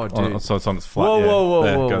 Oh, dude. So it's on its flat. Whoa, yeah. whoa, whoa,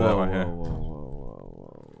 There, whoa, go that whoa, way, whoa, yeah.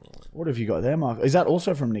 whoa. What have you got there, Mark? Is that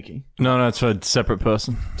also from Nikki? No, it's for a separate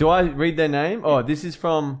person. Do I read their name? Oh, this is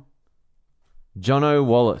from Jono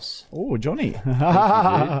Wallace. Oh, Johnny.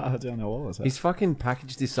 I don't know what was that. He's fucking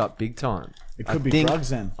packaged this up big time. It could I be think- drugs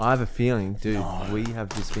then. I have a feeling, dude, we have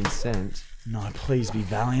just been sent. No, please be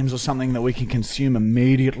Valiums or something that we can consume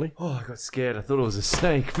immediately. Oh, I got scared. I thought it was a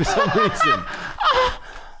snake for some reason.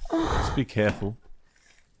 Just be careful.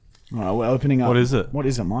 All right, we're opening up. What is it? What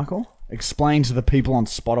is it, Michael? Explain to the people on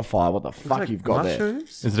Spotify what the fuck you've got there.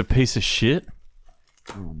 mushrooms? Is it a piece of shit?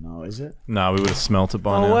 Oh, no, is it? No, we would have smelt it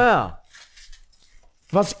by Oh now. wow.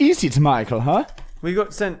 Was ist it, Michael, huh? We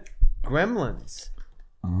got sent gremlins.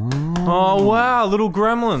 Oh wow, little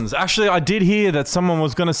gremlins. Actually, I did hear that someone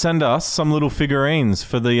was going to send us some little figurines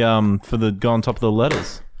for the go on top of the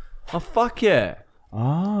letters. Oh fuck yeah.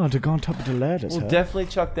 Ah, to go on top of the letters, We'll definitely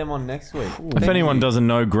chuck them on next week. If anyone doesn't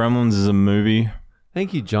know, Gremlins is a movie.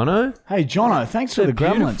 Thank you, Jono. Hey, Jono, thanks for They're the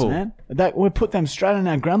gremlins, beautiful. man. We put them straight in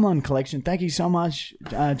our gremlin collection. Thank you so much,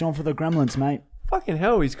 John, for the gremlins, mate. Fucking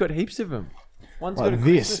hell, he's got heaps of them. One's got a Like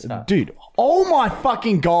this, Christmas hat. dude. Oh my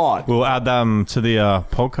fucking god! We'll add them to the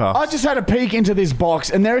podcast. I just had a peek into this box,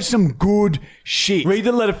 and there is some good shit. Read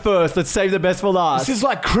the letter first. Let's save the best for last. This is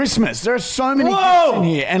like Christmas. There are so many Whoa! gifts in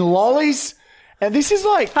here, and lollies. And this is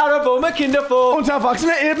like. Harabo Kinderful. Unter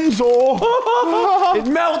Erwachsene ebenso. It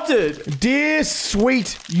melted. Dear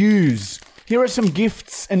sweet yous, here are some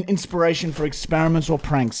gifts and inspiration for experiments or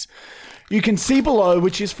pranks. You can see below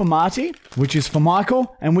which is for Marty, which is for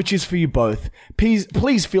Michael, and which is for you both.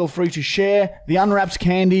 Please feel free to share the unwrapped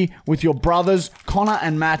candy with your brothers, Connor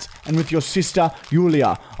and Matt, and with your sister,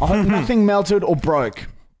 Julia. I hope nothing melted or broke.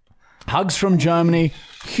 Hugs from Germany.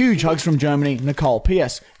 Huge hugs from Germany. Nicole.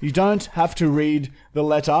 P.S. You don't have to read the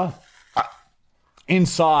letter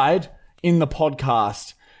inside in the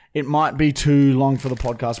podcast. It might be too long for the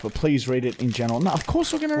podcast, but please read it in general. No, of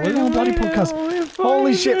course we're going to read it on the bloody podcast.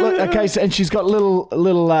 Holy shit. Look, okay, so, and she's got little,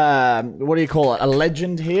 what do you call it? A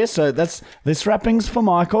legend here. So this wrapping's for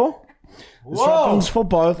Michael. This wrapping's for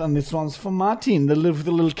both, and this one's for Martin, the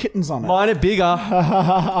little kittens on it. Mine are bigger.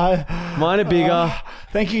 Mine are bigger.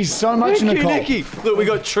 Thank you so much, Thank you, Nicole. Nikki. Look, we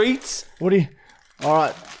got treats. What do you... All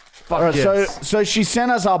right. All right, yes. so she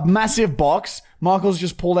sent us a massive box. Michael's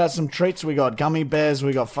just pulled out some treats. We got gummy bears.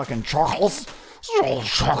 We got fucking chocolates. Oh,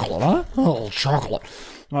 chocolate, huh? Oh, chocolate.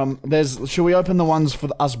 Should we open the ones for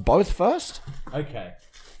us both first? Okay.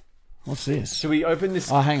 What's this? Should we open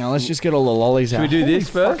this? Oh, hang on. Let's just get all the lollies out. we do Holy this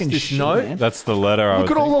first? fucking This shit, note? man. That's the letter. Look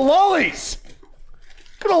at all the lollies.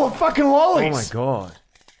 Look at all the fucking lollies. Oh my god.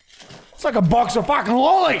 It's like a box of fucking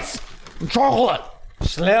lollies and chocolate.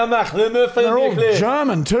 They're all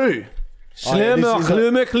German too.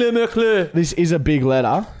 This is a big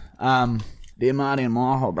letter. Dear Marty and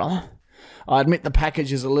Michael, brother. I admit the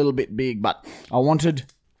package is a little bit big, but I wanted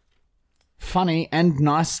funny and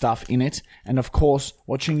nice stuff in it. And of course,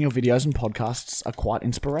 watching your videos and podcasts are quite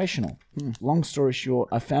inspirational. Long story short,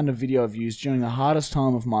 I found a video of you during the hardest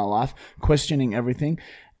time of my life, questioning everything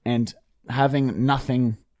and having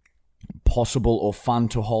nothing possible or fun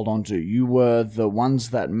to hold on to. You were the ones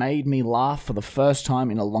that made me laugh for the first time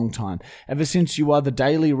in a long time. Ever since you are the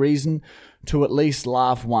daily reason to at least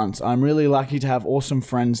laugh once. I'm really lucky to have awesome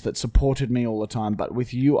friends that supported me all the time, but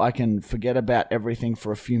with you I can forget about everything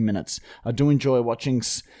for a few minutes. I do enjoy watching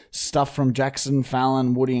stuff from Jackson,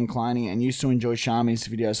 Fallon, Woody and Kleiny, and used to enjoy Shami's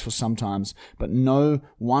videos for sometimes, but no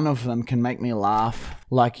one of them can make me laugh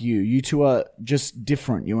like you. You two are just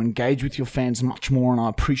different. You engage with your fans much more, and I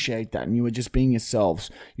appreciate that, and you are just being yourselves.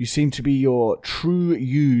 You seem to be your true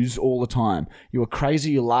yous all the time. You are crazy.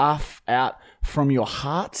 You laugh out from your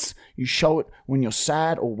hearts. You show it when you're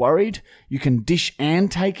sad or worried. You can dish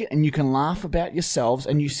and take it, and you can laugh about yourselves,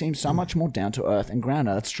 and you seem so much more down to earth and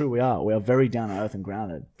grounded. That's true, we are. We are very down to earth and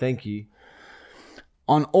grounded. Thank you.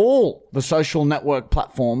 On all the social network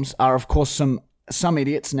platforms are, of course, some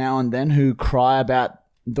idiots now and then who cry about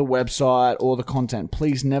the website or the content.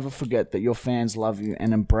 Please never forget that your fans love you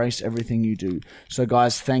and embrace everything you do. So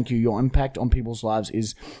guys, thank you. Your impact on people's lives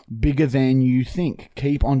is bigger than you think.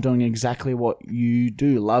 Keep on doing exactly what you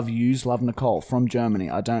do. Love yous. Love Nicole from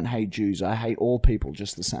Germany. I don't hate Jews. I hate all people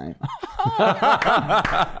just the same.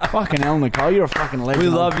 Fucking hell, Nicole. You're a fucking legend. We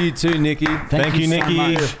love you too, Nikki. Thank you, so Nikki.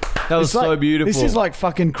 much. That was It's like- so beautiful. This is like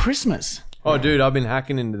fucking Christmas. Oh, dude, I've been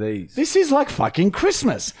hacking into these. This is like fucking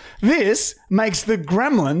Christmas. This makes the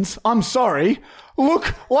gremlins, I'm sorry,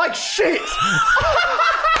 look like shit.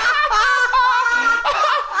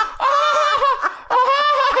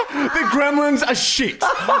 The gremlins are shit.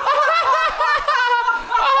 What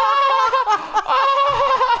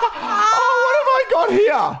have I got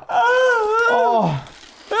here?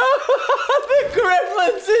 The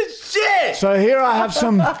gremlins is shit. So here I have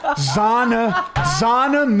some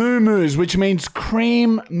Zana moo-moos, which means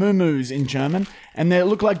cream moo-moos in German. And they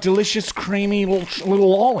look like delicious, creamy little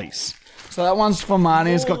lollies. So that one's for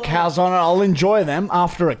Marnie. It's got cows on it. I'll enjoy them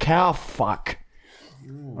after a cow fuck.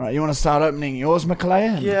 All right, you want to start opening yours,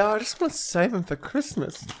 McLean? Yeah, I just want to save them for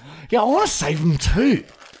Christmas. Yeah, I want to save them too.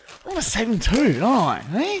 Don't I?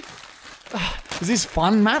 Hey? Is this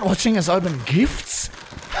fun, Matt, watching us open gifts?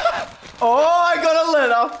 Oh, I got a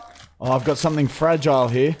letter. Oh, I've got something fragile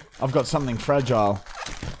here.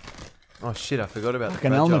 Oh shit, I forgot about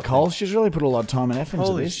Fucking Elle Nicole, she's really put a lot of time and effort into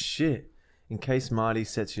Holy this. shit. In case Marty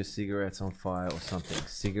sets your cigarettes on fire or something.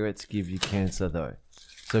 Cigarettes give you cancer though.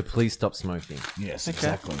 So please stop smoking. Yes,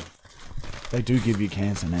 exactly. They do give you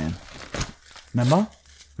cancer, man. Remember?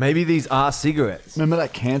 Maybe these are cigarettes. Remember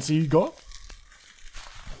that cancer you got?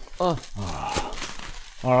 Oh.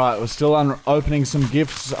 All right, we're still opening some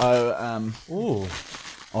gifts. Ooh.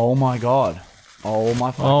 Oh my god. Oh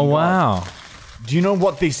my fucking Oh, god. wow. Do you know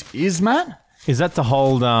what this is, Matt? Is that to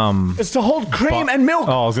hold... It's to hold cream and milk.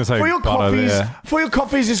 Oh, I was gonna say for your butter, coffees. yeah. For your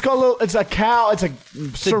coffees, it's got a little. It's a cow. It's a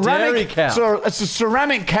ceramic dairy cow. So it's a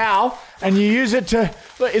ceramic cow, and you use it to.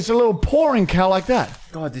 It's a little pouring cow like that.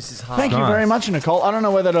 God, this is hard. Thank you Nice. very much, Nicole. I don't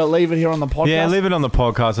know whether to leave it here on the podcast. Yeah, leave it on the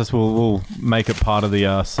podcast. We'll make it part of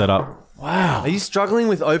the setup. Wow. Are you struggling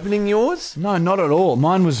with opening yours? No, not at all.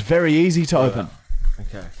 Mine was very easy to open.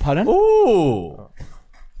 Okay. Pardon? Ooh.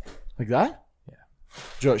 Like that?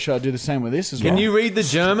 Yeah. Should I do the same with this as well? Can you read the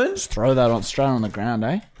German? Just throw that on straight on the ground,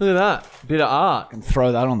 eh? Look at that. Bit of art. And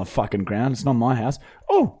throw that on the fucking ground. It's not my house.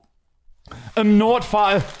 Oh. Im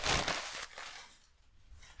Notfall.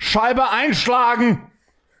 Scheibe einschlagen.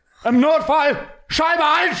 Im Notfall. Scheibe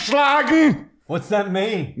einschlagen. What's that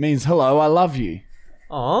mean? Means hello, I love you.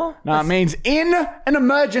 Oh. No, it means in an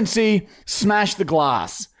emergency, smash the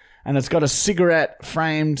glass. And it's got a cigarette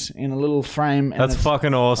framed in a little frame. And That's it's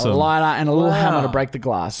fucking awesome. a lighter and a little hammer to break the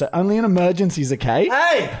glass. So only in emergencies, okay?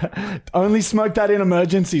 Hey! Only smoke that in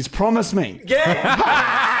emergencies. Promise me.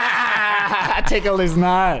 Yeah! Tickle his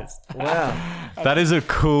nose. Wow. That is a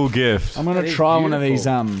cool gift. I'm gonna That is try one of these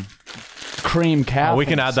beautiful. cream cow. We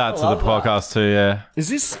can things. add that to the podcast too, yeah. Is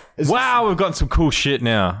this? Wow, we've got some cool shit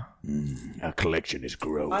now. Our collection is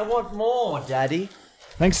growing. I want more, Daddy.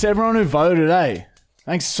 Thanks to everyone who voted, eh?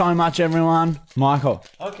 Thanks so much, everyone. Michael,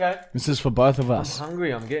 Okay. this is for both of us. I'm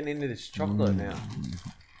hungry. I'm getting into this chocolate now.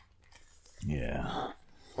 Yeah.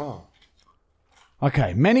 Oh.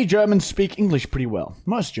 Okay, many Germans speak English pretty well.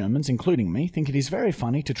 Most Germans, including me, think it is very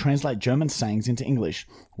funny to translate German sayings into English,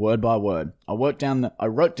 word by word. I wrote down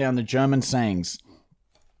the German sayings.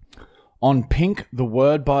 On pink, the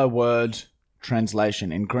word by word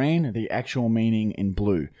translation. In green, the actual meaning in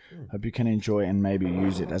blue. Hope you can enjoy and maybe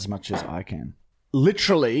use it as much as I can.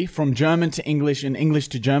 Literally, from German to English and English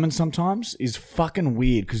to German sometimes is fucking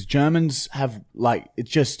weird because Germans have,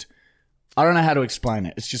 it's just, I don't know how to explain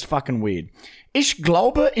it. It's just fucking weird. Ich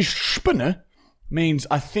glaube, ich spinne means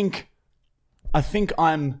I think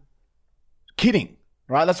I'm kidding,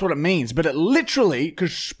 right? That's what it means. But it literally,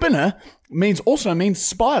 because spinne also means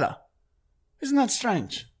spider. Isn't that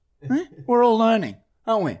strange? Eh? We're all learning,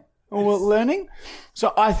 aren't we? We're learning.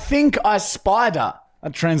 So I think I spider,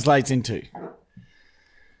 that translates into.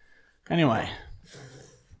 Anyway.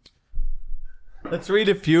 Let's read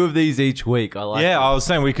a few of these each week. I like Yeah, it. I was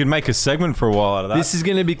saying we could make a segment for a while out of that. This is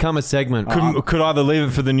going to become a segment. could either leave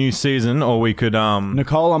it for the new season or we could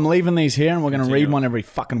Nicole, I'm leaving these here and we're going to read one every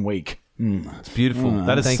fucking week. It's beautiful.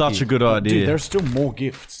 that is Thank such you. a good idea. Dude, there's still more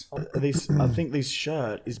gifts. I think this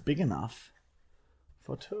shirt is big enough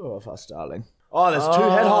for two of us, darling. Oh, there's two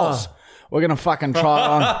head holes. We're going to fucking try it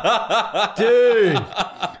on. Dude.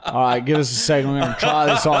 All right, give us a second. We're going to try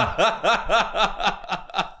this on.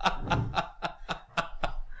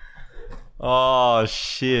 Oh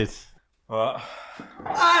shit.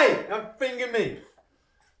 Hey, don't finger me.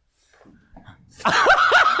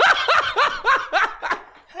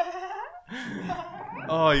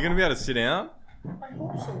 Oh, you're gonna be able to sit down? I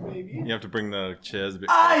hope so, baby. You have to bring the chairs a bit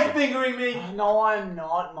Hey, closer. fingering me. No, I'm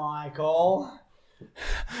not, Michael.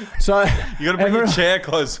 So You gotta bring your chair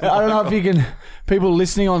closer. I don't know if you can. People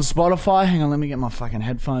listening on Spotify. Hang on, let me get my fucking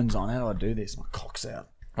headphones on. How do I do this? My cock's out.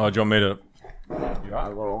 Oh, do you want me to?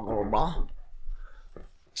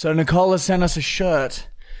 So Nicola sent us a shirt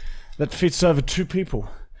that fits over two people,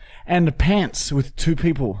 and pants with two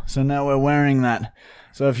people. So now we're wearing that.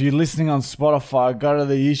 So if you're listening on Spotify, go to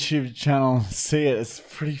the YouTube channel and see it. It's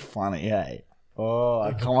pretty funny, hey. Oh,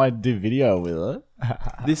 I can't wait to do video with it.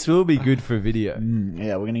 This will be good for video.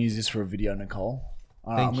 Yeah, we're gonna use this for a video, Nicole.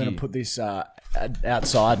 All right, Thank I'm gonna you. put this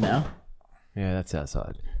outside now. Yeah, that's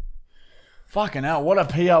outside. Fucking hell, what a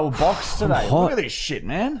PO box today. hot. Look at this shit,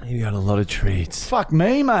 man. You got a lot of treats. Fuck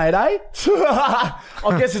me, mate, eh? I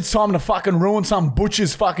guess it's time to fucking ruin some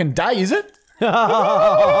butcher's fucking day, is it?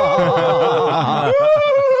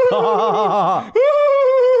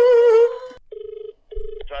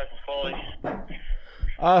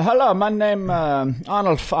 Hello, my name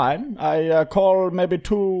Arnold Fine. I called maybe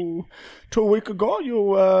two weeks ago.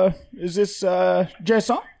 You is this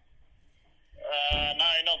Jason? No,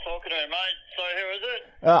 you're not talking to him, mate.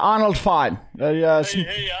 Arnold Fine. Who you after,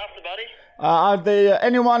 buddy? Are they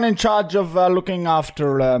anyone in charge of looking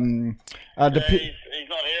after the? He's not here at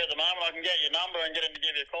the moment. I can get your number and get him to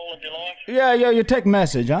give you a call if you like. Yeah. You take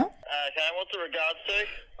message, huh? Okay. What's the regards to?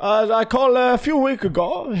 I called a few weeks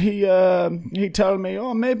ago. He told me,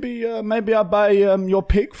 maybe I buy your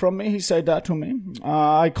pig from me. He said that to me.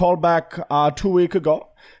 I called back 2 weeks ago.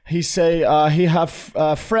 He say he have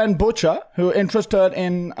a friend butcher who interested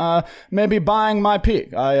in maybe buying my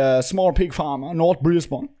pig. I a small pig farmer, North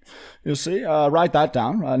Brisbane. You see, write that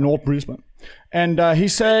down, North Brisbane. And he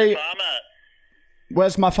say,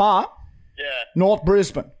 where's my farm? Yeah. North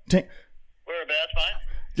Brisbane. Whereabouts, mate?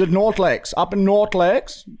 The North Lakes, up in North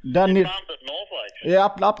Lakes. Down near, farms at North Lakes? Yeah,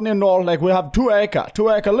 up near North Lake. We have 2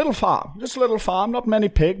 acre little farm. Just a little farm, not many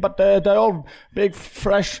pig, but they're all big,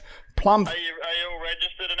 fresh, plump. Are you all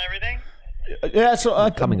registered and everything? Yeah, so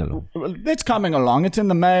coming along. It's coming along. It's in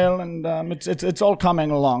the mail, and it's all coming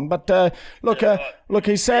along. But look,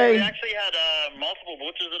 he say. We actually had multiple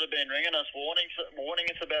butchers that have been ringing us, warning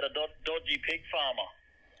us about a dodgy pig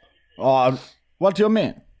farmer. What do you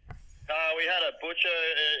mean? We had a butcher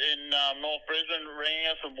in North Brisbane ringing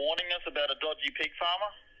us and warning us about a dodgy pig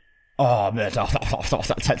farmer. Apparently, I'm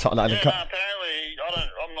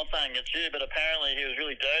not saying it's you, but apparently he was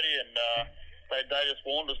really dirty, and they just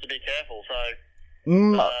warned us to be careful.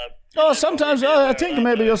 So. Sometimes I think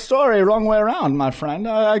maybe your story wrong way around, my friend.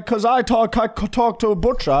 Because I talk to a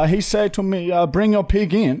butcher. He say to me, "Bring your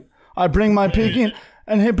pig in." I bring my pig in.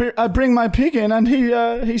 And I bring my pig in, and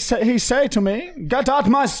he say to me, "Get out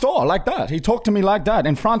my store," like that. He talked to me like that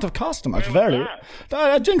in front of customers. Where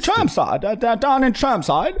was In Chermside, down in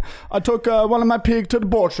Chermside. I took one of my pig to the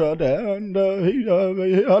butcher there, and he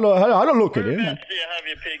had a look at him. Whereabouts do you have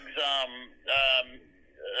your pigs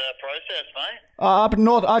processed, mate? Up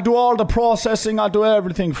north, I do all the processing. I do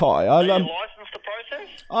everything for you. Are you licensed to process?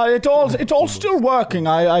 It's all still working.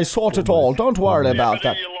 I sort it all. Don't worry about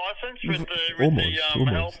that. Are you licensed with the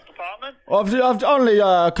health department? I've only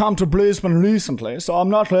come to Brisbane recently, so I'm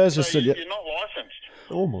not registered yet. You're not licensed?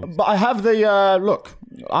 Almost. But I have the look.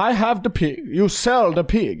 I have the pig. You sell the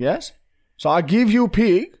pig, yes? So I give you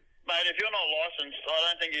pig. Mate, if you're not licensed, I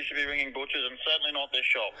don't think you should be ringing butchers, and certainly not this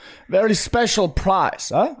shop. Very special price,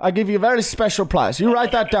 huh? I give you a very special price. You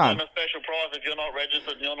write that down. A special price if you're not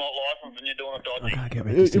registered and you're not licensed and you're doing a dodgy.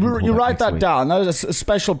 You write that down. That is a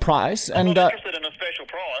special price. I'm and not interested in a special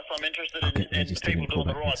price. I'm interested in people doing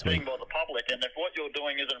the right thing by the public. And if what you're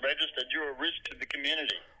doing isn't registered, you're a risk to the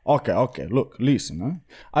community. Okay. Look, listen, huh?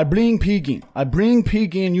 I bring pig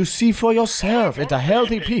in. You see for yourself. It's a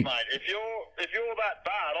healthy pig. Mate, if you're that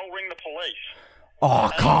bad, I'll ring the police.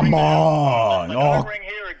 Oh, come on. Don't ring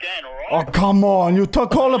here again, all right? Oh, come on. You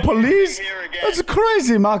call the police? That's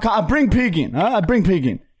crazy, Mark. I bring pig in. Huh? I bring pig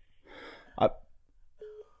in.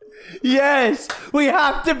 Yes, we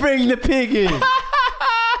have to bring the pig in. We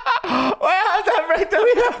have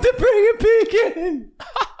to bring a pig in.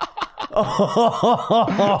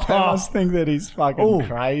 I must think that he's fucking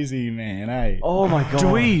crazy, man. Hey. Oh my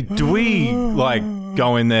god. Do we like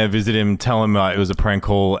go in there, visit him, tell him it was a prank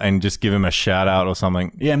call, and just give him a shout out or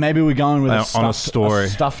something? Yeah, maybe we're going with on a story. a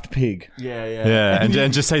stuffed pig. Yeah,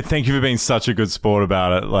 and just say thank you for being such a good sport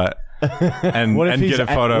about it, like, and get a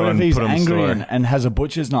photo and put on the story. And has a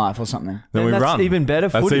butcher's knife or something. Then we that's run. even better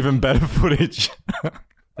footage. That's even better footage.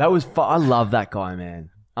 That was I love that guy, man.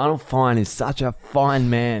 Arnold Fine is such a fine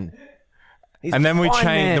man. He's and then we fine change.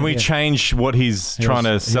 man. Then we change what he's trying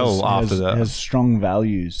to sell after that. He has strong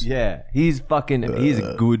values. Yeah, he's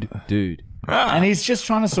a good dude. And he's just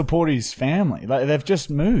trying to support his family. Like, they've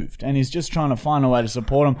just moved, and he's just trying to find a way to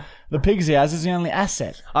support them. The pigs he has is the only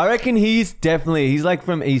asset. I reckon he's like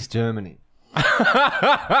from East Germany.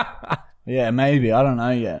 Yeah, maybe. I don't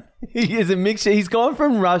know yet. He is a mixture. He's gone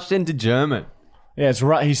from Russian to German. Yeah, it's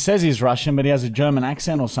right. He says he's Russian, but he has a German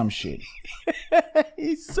accent or some shit.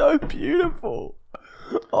 He's so beautiful.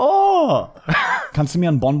 Oh. Kannst du mir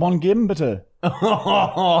einen Bonbon geben, bitte?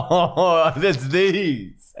 Oh, that's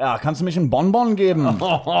these. Ja, kannst du mich einen Bonbon geben?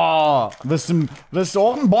 Willst du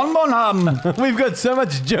auch einen Bonbon haben? We've got so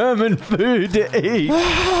much German food to eat.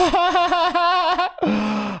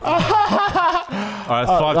 All right,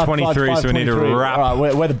 it's 5:23, so we need to wrap. All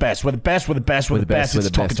right, we're the best. We're the best. It's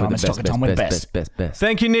talking time. We're the best. Best.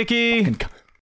 Thank you, Nikki.